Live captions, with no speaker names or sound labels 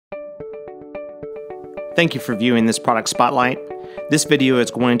Thank you for viewing this product spotlight. This video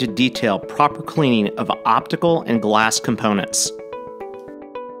is going to detail proper cleaning of optical and glass components.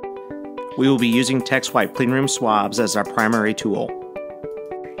 We will be using Texwipe cleanroom swabs as our primary tool.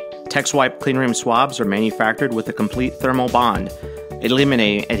 Texwipe cleanroom swabs are manufactured with a complete thermal bond,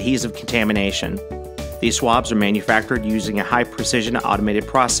 eliminating adhesive contamination. These swabs are manufactured using a high-precision automated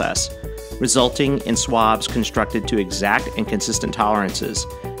process, resulting in swabs constructed to exact and consistent tolerances,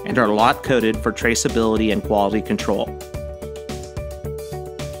 and are lot-coded for traceability and quality control.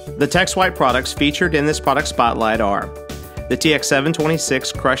 The Texwipe products featured in this product spotlight are the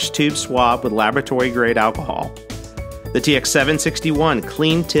TX726 crushed tube swab with laboratory-grade alcohol, the TX761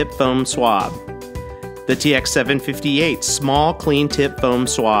 clean tip foam swab, the TX758 small clean tip foam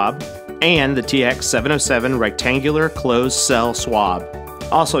swab, and the TX707 rectangular closed cell swab.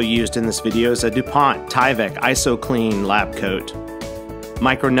 Also used in this video is a DuPont Tyvek IsoClean lab coat,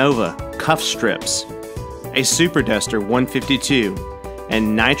 Micronova cuff strips, a Super Duster 152,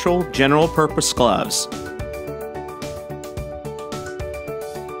 and nitrile general purpose gloves.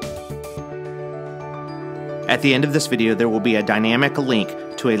 At the end of this video, there will be a dynamic link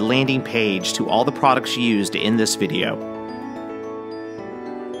to a landing page to all the products used in this video.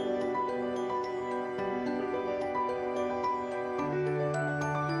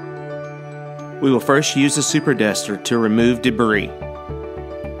 We will first use the Super Duster to remove debris.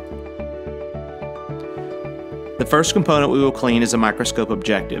 The first component we will clean is a microscope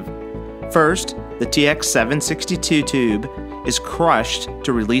objective. First, the TX762 tube is crushed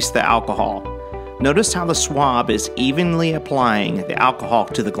to release the alcohol. Notice how the swab is evenly applying the alcohol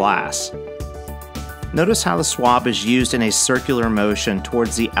to the glass. Notice how the swab is used in a circular motion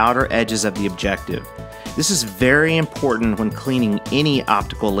towards the outer edges of the objective. This is very important when cleaning any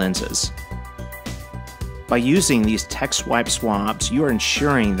optical lenses. By using these Texwipe swabs, you are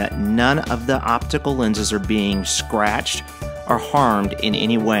ensuring that none of the optical lenses are being scratched or harmed in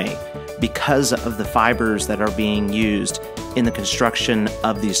any way because of the fibers that are being used in the construction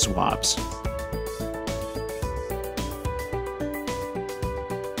of these swabs.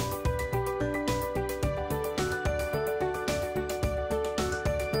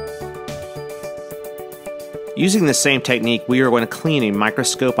 Using the same technique, we are going to clean a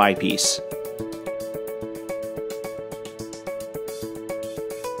microscope eyepiece.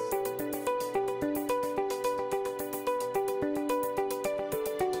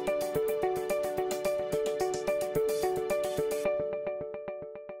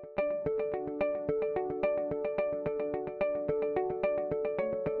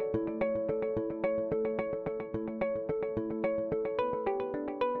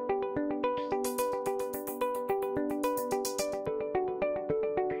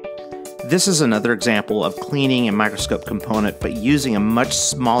 This is another example of cleaning a microscope component but using a much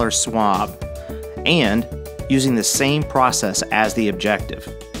smaller swab and using the same process as the objective.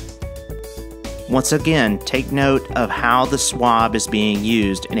 Once again, take note of how the swab is being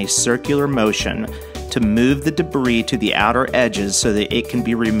used in a circular motion to move the debris to the outer edges so that it can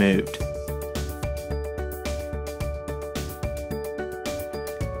be removed.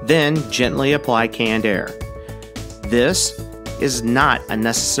 Then gently apply canned air. This is not a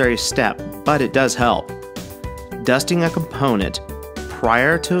necessary step, but it does help. Dusting a component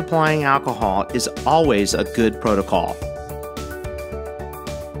prior to applying alcohol is always a good protocol.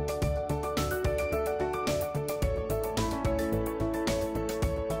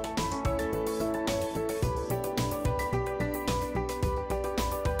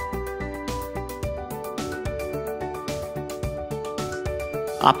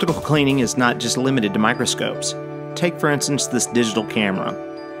 Optical cleaning is not just limited to microscopes. Take, for instance, this digital camera.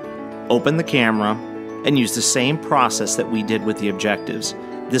 Open the camera and use the same process that we did with the objectives.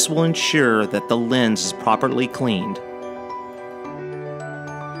 This will ensure that the lens is properly cleaned.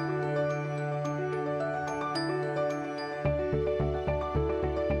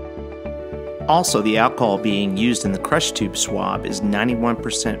 Also, the alcohol being used in the crushed tube swab is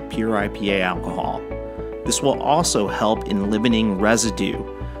 91% pure IPA alcohol. This will also help in limiting residue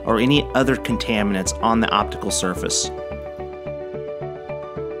or any other contaminants on the optical surface.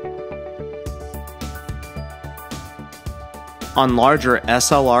 On larger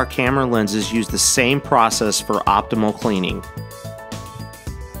SLR camera lenses, use the same process for optimal cleaning.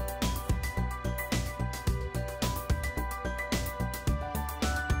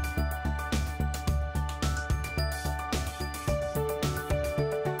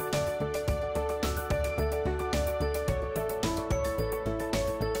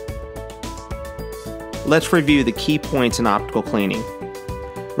 Let's review the key points in optical cleaning.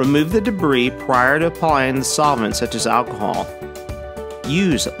 Remove the debris prior to applying the solvent such as alcohol.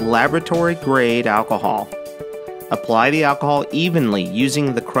 use laboratory-grade alcohol. Apply the alcohol evenly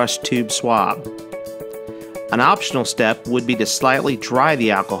using the crushed tube swab. An optional step would be to slightly dry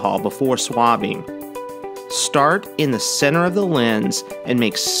the alcohol before swabbing. Start in the center of the lens and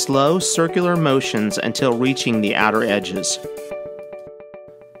make slow circular motions until reaching the outer edges.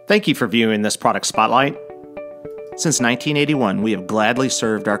 Thank you for viewing this product spotlight. Since 1981, we have gladly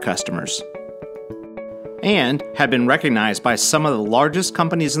served our customers and have been recognized by some of the largest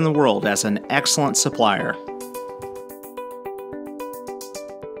companies in the world as an excellent supplier.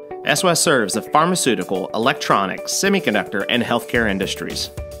 SOS serves the pharmaceutical, electronic, semiconductor, and healthcare industries.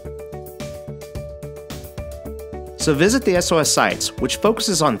 So visit the SOS sites, which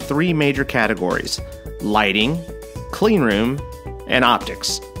focuses on 3 major categories: lighting, clean room, and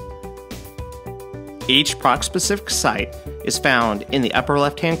optics. Each product-specific site is found in the upper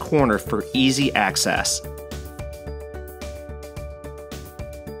left-hand corner for easy access.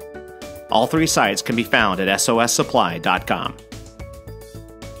 All 3 sites can be found at sossupply.com.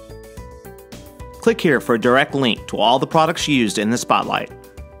 Click here for a direct link to all the products used in the spotlight.